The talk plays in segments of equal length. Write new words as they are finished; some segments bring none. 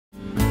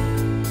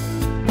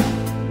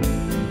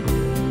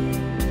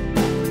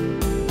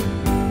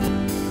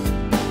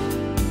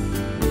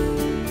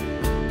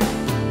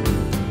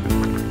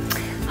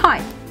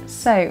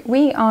So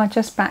we are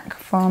just back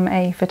from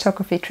a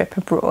photography trip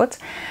abroad,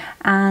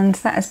 and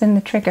that has been the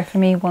trigger for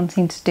me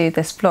wanting to do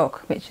this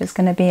vlog, which is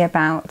going to be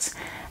about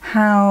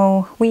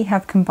how we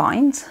have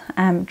combined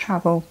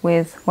travel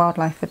with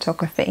wildlife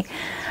photography,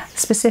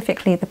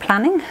 specifically the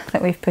planning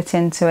that we've put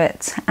into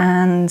it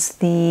and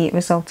the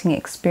resulting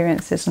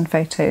experiences and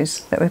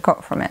photos that we've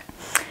got from it.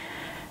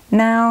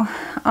 Now,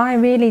 I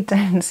really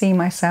don't see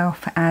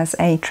myself as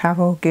a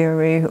travel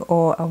guru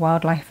or a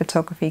wildlife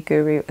photography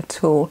guru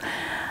at all.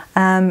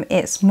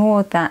 It's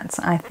more that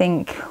I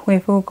think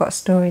we've all got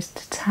stories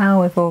to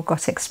tell, we've all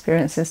got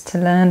experiences to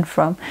learn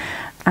from,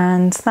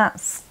 and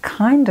that's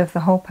kind of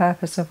the whole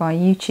purpose of our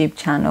YouTube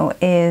channel,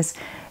 is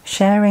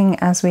sharing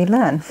as we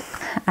learn.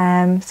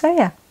 So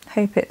yeah,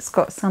 hope it's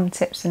got some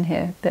tips in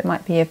here that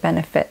might be of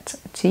benefit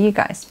to you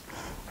guys.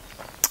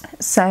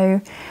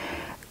 So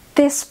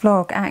this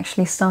vlog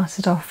actually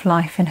started off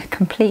life in a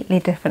completely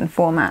different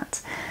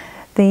format.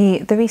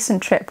 The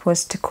recent trip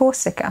was to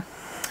Corsica,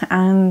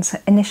 and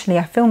initially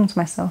I filmed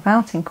myself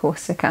out in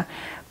Corsica,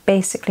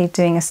 basically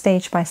doing a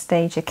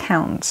stage-by-stage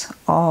account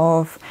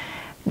of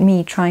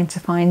me trying to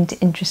find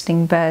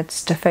interesting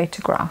birds to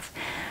photograph.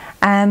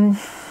 And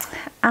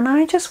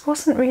I just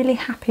wasn't really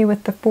happy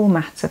with the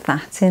format of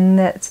that, in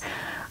that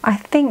I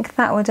think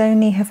that would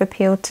only have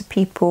appealed to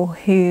people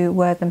who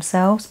were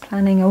themselves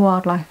planning a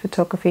wildlife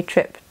photography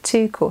trip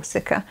to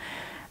Corsica,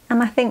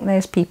 and I think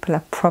those people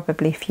are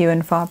probably few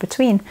and far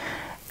between.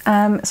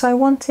 So I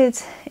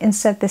wanted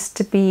instead this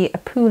to be a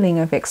pooling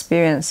of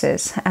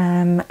experiences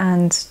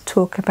and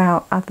talk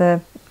about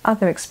other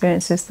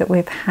experiences that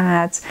we've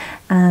had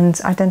and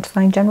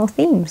identifying general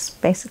themes,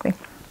 basically.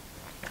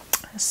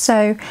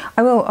 So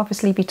I will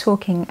obviously be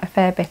talking a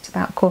fair bit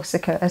about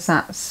Corsica, as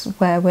that's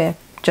where we're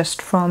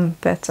just from,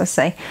 but I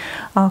say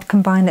I'll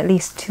combine at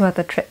least two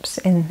other trips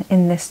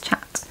in this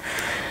chat.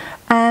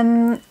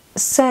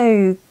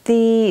 So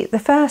the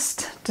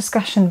first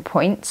discussion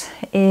point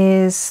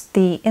is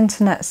the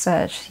internet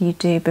search you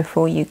do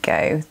before you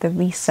go, the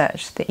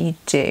research that you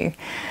do.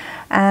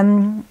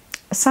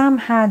 Sam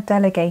had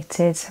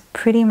delegated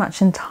pretty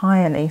much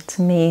entirely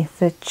to me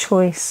the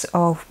choice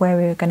of where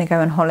we were going to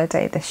go on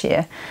holiday this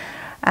year.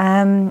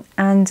 And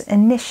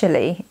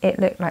initially it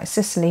looked like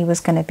Sicily was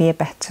going to be a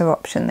better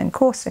option than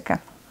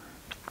Corsica.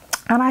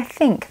 And I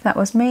think that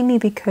was mainly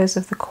because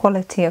of the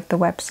quality of the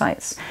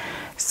websites.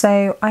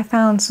 So I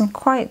found some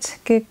quite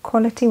good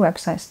quality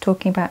websites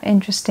talking about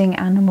interesting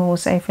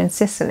animals over in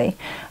Sicily,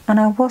 and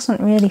I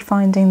wasn't really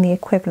finding the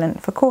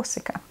equivalent for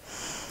Corsica.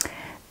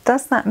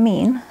 Does that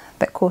mean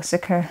that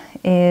Corsica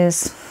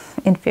is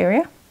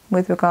inferior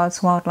with regards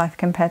to wildlife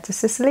compared to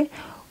Sicily,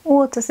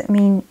 or does it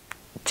mean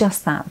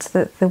just that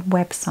the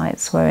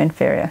websites were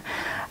inferior?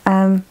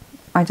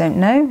 I don't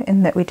know,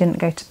 in that we didn't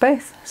go to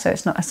both, so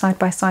it's not a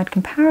side-by-side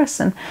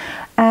comparison,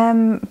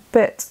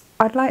 but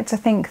I'd like to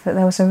think that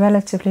there was a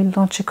relatively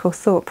logical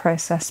thought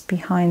process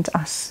behind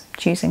us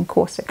choosing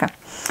Corsica.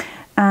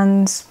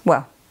 And,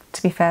 well,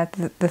 to be fair,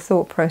 the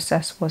thought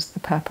process was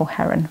the purple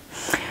heron.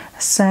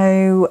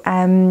 So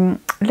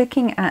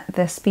looking at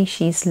the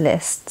species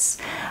lists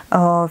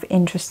of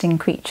interesting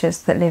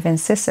creatures that live in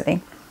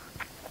Sicily,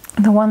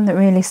 the one that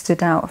really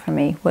stood out for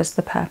me was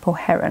the purple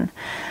heron.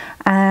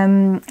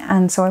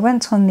 And so I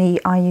went on the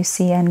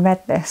IUCN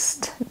Red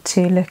List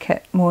to look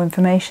at more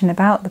information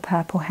about the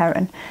purple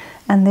heron,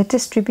 and the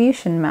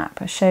distribution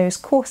map shows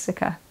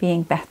Corsica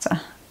being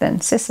better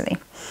than Sicily.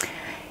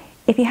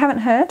 If you haven't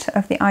heard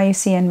of the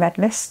IUCN Red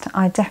List,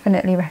 I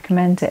definitely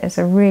recommend it as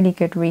a really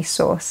good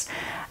resource.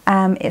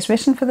 It's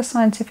written for the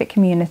scientific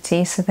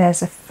community, so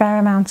there's a fair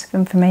amount of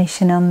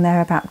information on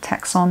there about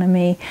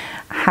taxonomy,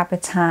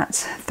 habitat,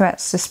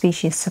 threats to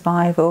species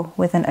survival,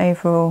 with an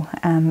overall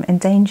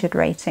endangered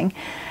rating.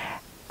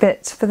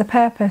 But for the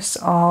purpose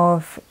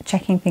of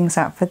checking things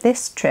out for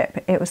this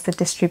trip, it was the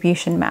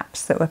distribution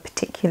maps that were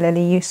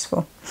particularly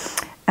useful.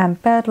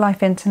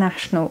 BirdLife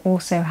International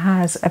also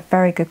has a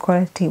very good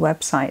quality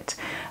website,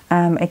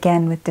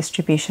 again with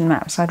distribution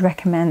maps. I'd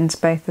recommend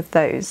both of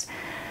those.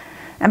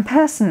 And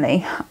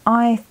personally,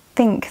 I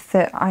think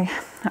that I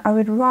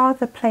would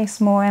rather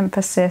place more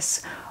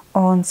emphasis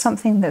on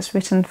something that's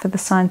written for the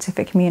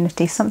scientific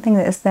community, something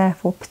that is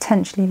therefore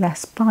potentially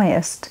less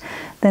biased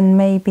than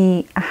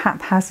maybe a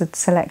haphazard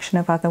selection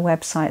of other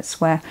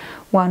websites, where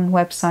one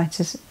website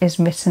is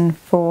written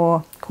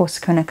for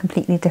Corsica and a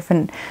completely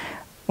different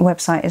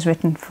website is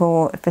written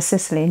for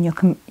Sicily, and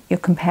you're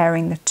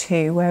comparing the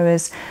two,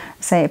 whereas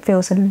say it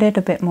feels a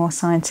little bit more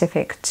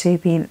scientific to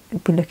be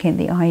looking at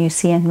the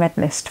IUCN Red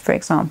List, for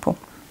example.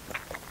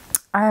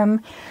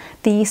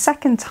 The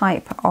second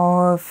type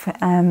of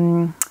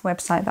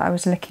website that I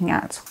was looking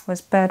at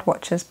was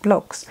birdwatchers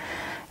blogs.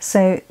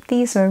 So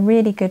these are a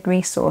really good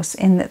resource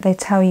in that they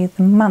tell you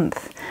the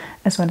month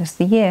as well as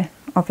the year,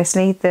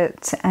 obviously,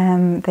 that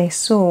they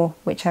saw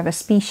whichever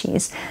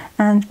species,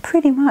 and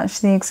pretty much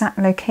the exact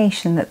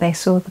location that they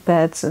saw the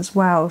birds as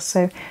well.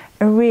 So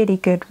a really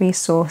good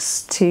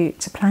resource to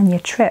plan your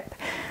trip.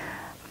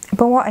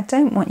 But what I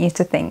don't want you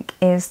to think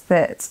is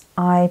that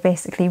I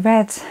basically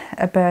read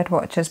a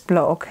birdwatcher's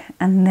blog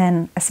and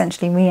then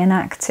essentially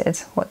reenacted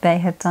what they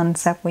had done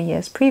several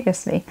years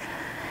previously,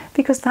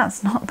 because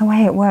that's not the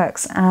way it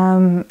works,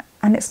 and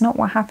it's not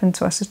what happened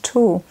to us at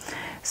all.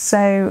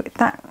 So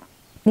that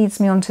leads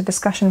me on to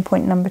discussion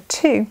point number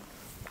 2,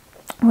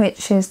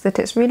 which is that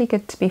it's really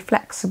good to be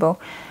flexible,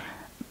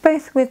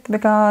 both with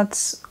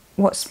regards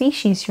what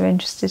species you're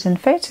interested in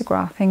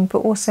photographing, but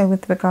also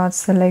with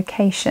regards to the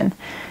location.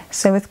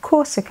 So with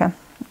Corsica,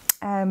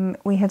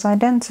 we had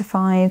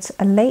identified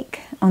a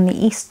lake on the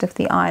east of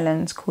the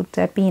island called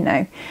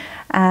Durbino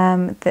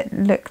that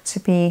looked to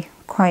be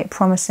quite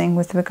promising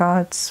with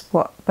regards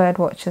what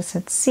birdwatchers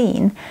had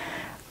seen.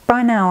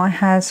 By now I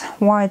had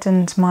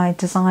widened my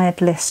desired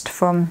list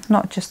from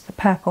not just the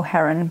purple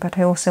heron, but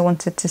I also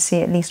wanted to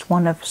see at least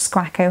one of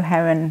Squacco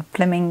heron,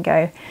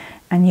 flamingo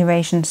and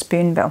Eurasian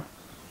spoonbill.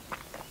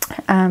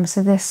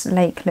 So this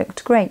lake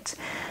looked great.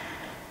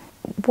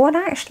 What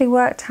actually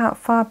worked out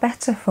far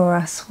better for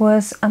us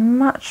was a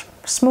much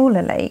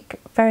smaller lake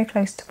very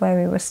close to where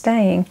we were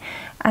staying,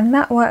 and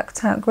that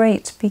worked out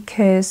great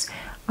because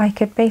I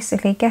could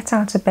basically get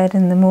out of bed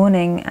in the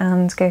morning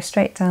and go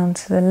straight down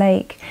to the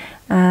lake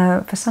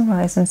for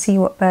sunrise and see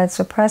what birds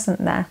were present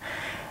there.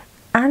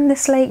 And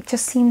this lake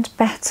just seemed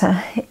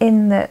better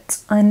in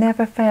that I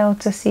never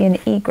failed to see an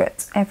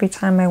egret every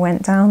time I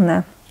went down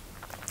there.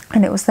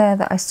 And it was there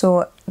that I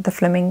saw the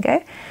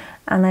flamingo,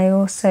 and I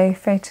also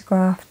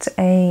photographed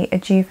a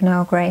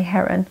juvenile grey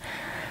heron.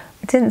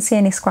 I didn't see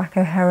any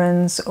Squacco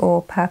herons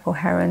or purple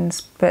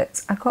herons,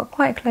 but I got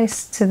quite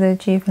close to the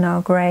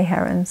juvenile grey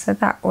heron, so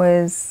that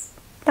was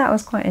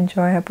quite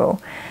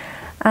enjoyable.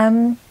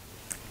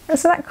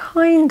 So that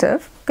kind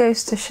of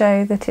goes to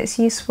show that it's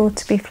useful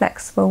to be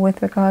flexible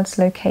with regards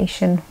to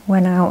location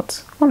when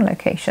out on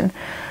location.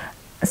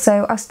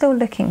 So I was still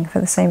looking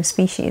for the same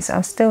species. I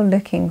was still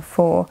looking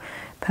for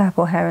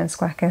purple heron,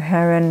 Squacco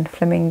heron,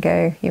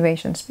 flamingo,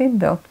 Eurasian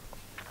spoonbill.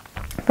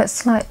 But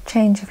slight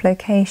change of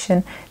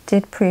location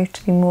did prove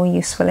to be more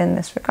useful in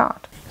this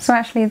regard. So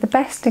actually the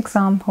best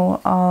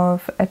example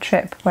of a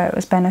trip where it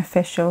was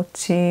beneficial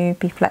to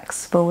be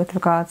flexible with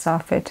regards to our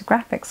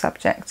photographic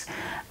subject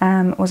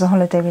was a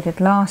holiday we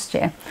did last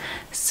year.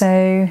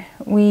 So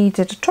we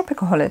did a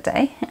tropical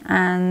holiday,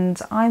 and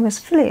I was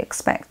fully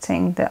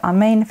expecting that our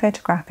main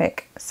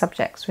photographic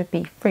subjects would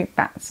be fruit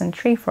bats and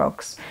tree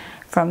frogs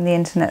from the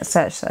internet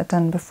search that I'd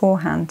done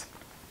beforehand.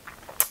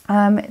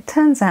 It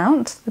turns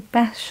out the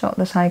best shot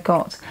that I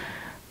got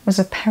was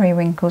of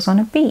periwinkles on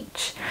a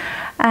beach.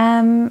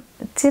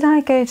 Did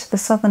I go to the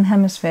southern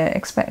hemisphere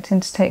expecting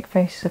to take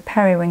photos of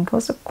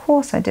periwinkles? Of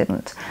course I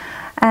didn't.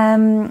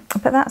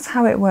 But that's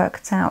how it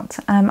worked out.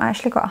 I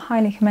actually got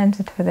highly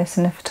commended for this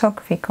in a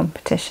photography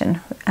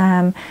competition,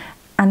 and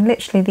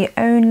literally the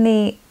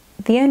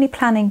only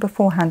planning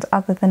beforehand,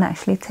 other than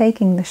actually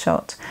taking the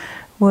shot,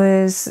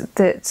 was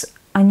that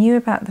I knew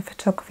about the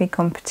photography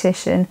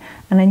competition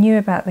and I knew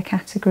about the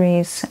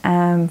categories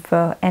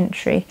for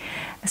entry.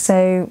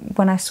 So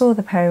when I saw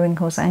the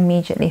periwinkles, I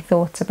immediately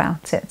thought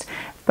about it.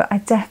 But I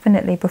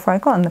definitely, before I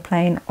got on the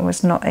plane, I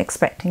was not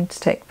expecting to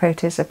take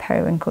photos of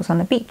periwinkles on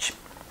a beach.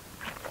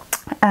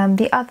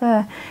 The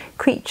other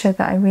creature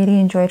that I really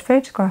enjoyed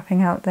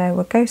photographing out there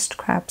were ghost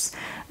crabs,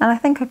 and I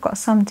think I've got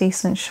some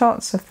decent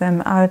shots of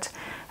them. I would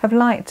have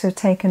liked to have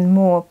taken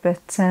more,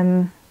 but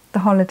the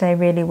holiday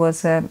really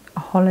was a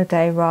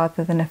holiday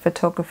rather than a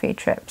photography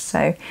trip.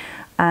 So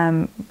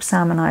Sam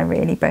and I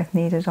really both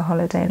needed a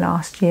holiday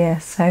last year,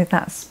 so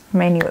that's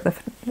mainly what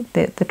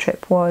the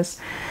trip was.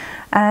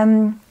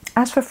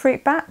 As for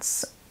fruit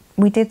bats,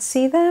 we did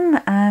see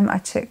them. I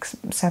took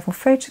several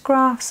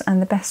photographs,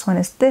 and the best one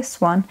is this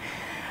one.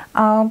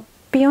 I'll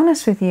be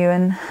honest with you,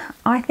 and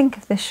I think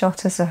of this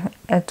shot as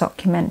a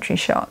documentary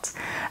shot.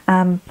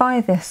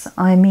 By this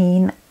I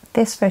mean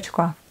this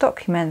photograph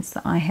documents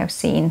that I have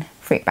seen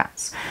fruit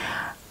bats.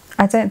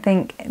 I don't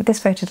think this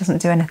photo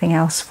doesn't do anything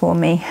else for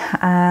me.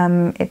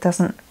 It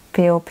doesn't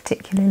feel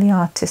particularly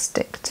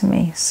artistic to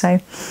me. So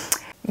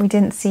we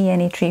didn't see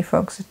any tree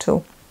frogs at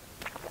all.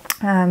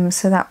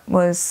 So that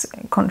was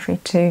contrary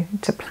to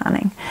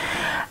planning.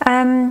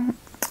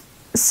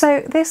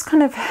 So this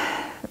kind of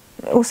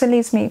also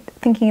leaves me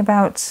thinking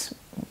about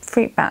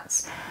fruit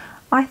bats.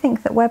 I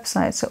think that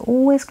websites are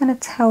always going to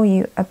tell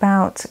you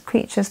about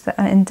creatures that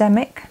are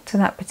endemic to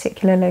that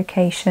particular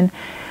location,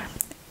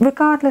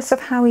 regardless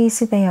of how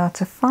easy they are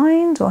to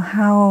find or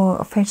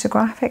how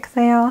photographic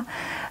they are.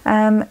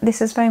 This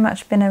has very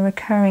much been a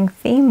recurring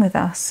theme with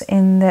us,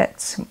 in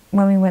that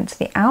when we went to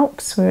the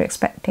Alps we were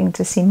expecting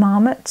to see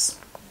marmots,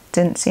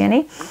 didn't see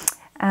any.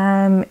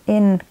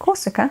 In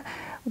Corsica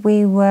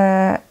we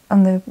were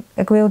on the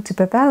Aguil de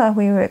Bavella,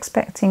 we were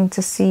expecting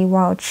to see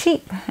wild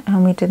sheep,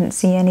 and we didn't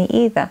see any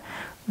either.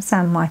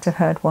 Sam might have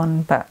heard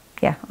one, but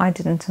yeah, I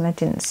didn't, and I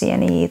didn't see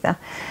any either.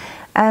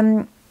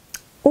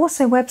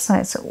 Also,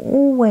 websites are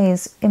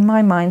always, in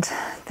my mind,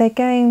 they're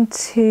going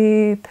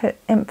to put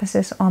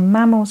emphasis on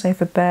mammals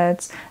over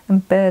birds,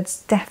 and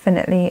birds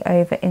definitely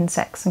over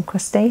insects and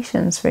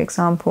crustaceans, for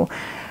example.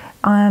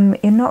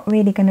 you're not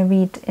really going to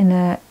read in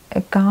a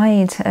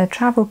guide, a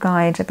travel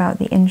guide, about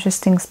the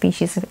interesting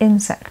species of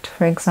insect,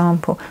 for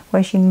example,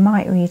 whereas you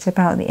might read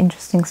about the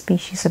interesting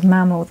species of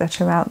mammal that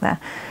are out there.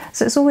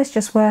 So it's always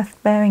just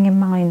worth bearing in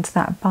mind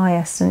that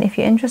bias. And if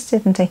you're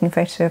interested in taking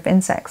photos of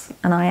insects,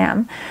 and I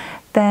am,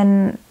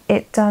 then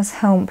it does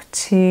help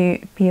to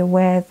be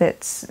aware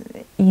that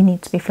you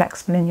need to be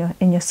flexible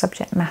in your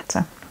subject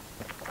matter.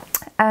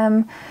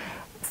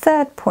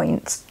 Third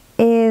point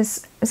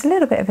is a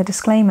little bit of a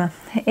disclaimer,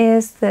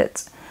 is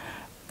that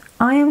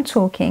I am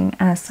talking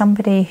as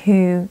somebody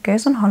who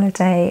goes on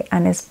holiday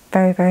and is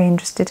very, very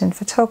interested in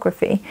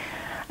photography,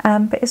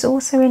 but is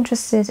also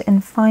interested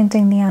in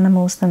finding the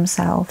animals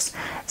themselves.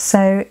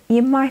 So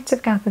you might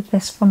have gathered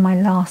this from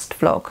my last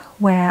vlog,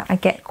 where I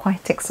get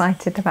quite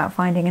excited about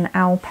finding an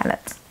owl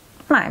pellet.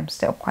 I'm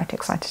still quite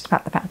excited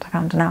about the fact I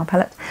found an owl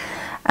pellet.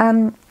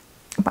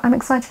 But I'm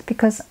excited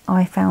because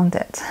I found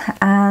it,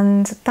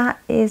 and that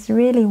is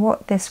really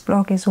what this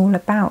vlog is all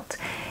about.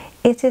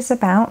 It is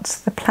about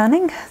the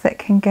planning that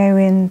can go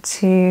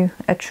into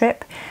a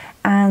trip,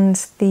 and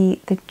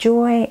the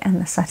joy and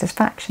the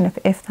satisfaction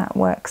if that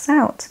works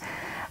out.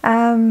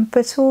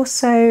 But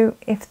also,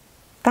 if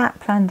that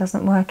plan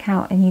doesn't work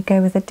out and you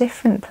go with a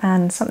different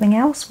plan, something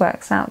else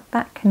works out,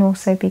 that can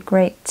also be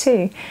great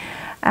too.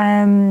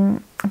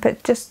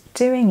 But just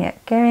doing it,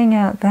 going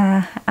out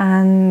there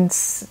and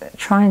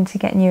trying to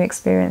get new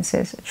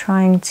experiences,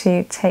 trying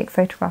to take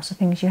photographs of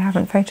things you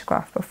haven't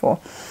photographed before.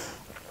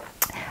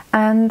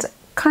 And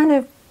kind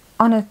of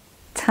on a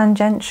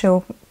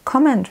tangential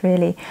comment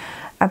really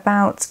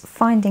about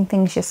finding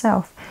things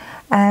yourself,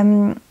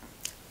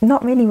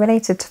 not really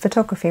related to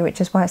photography,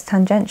 which is why it's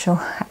tangential.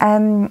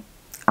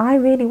 I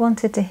really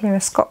wanted to hear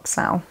a scops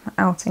owl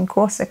out in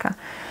Corsica.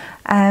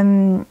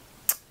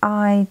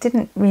 I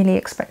didn't really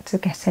expect to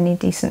get any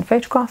decent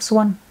photographs of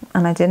one,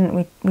 and I didn't.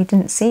 We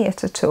didn't see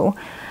it at all.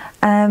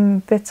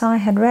 But I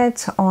had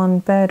read on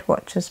bird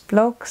watchers'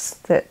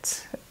 blogs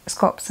that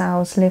scops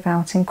owls live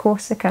out in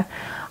Corsica.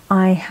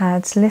 I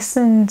had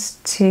listened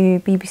to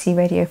BBC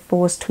Radio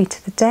 4's Tweet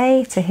of the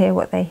Day to hear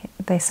what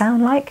they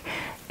sound like.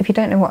 If you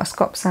don't know what a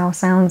scops owl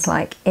sounds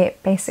like,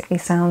 it basically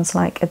sounds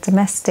like a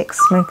domestic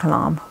smoke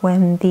alarm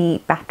when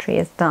the battery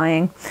is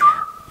dying.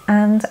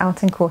 And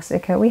out in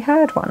Corsica we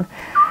heard one.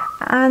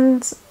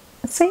 And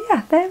so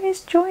yeah, there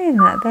is joy in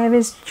that. There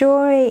is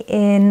joy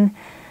in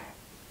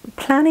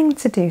planning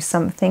to do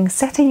something,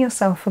 setting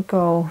yourself a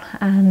goal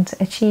and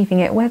achieving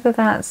it, whether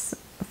that's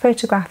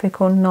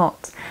photographic or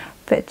not,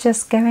 but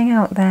just going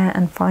out there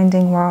and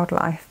finding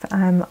wildlife.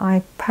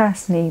 I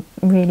personally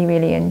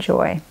really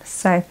enjoy.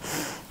 So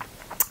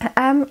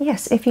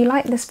yes, if you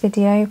like this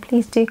video,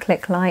 please do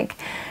click like.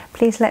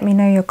 Please let me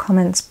know your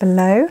comments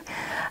below,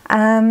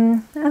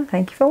 and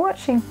thank you for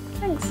watching.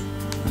 Thanks.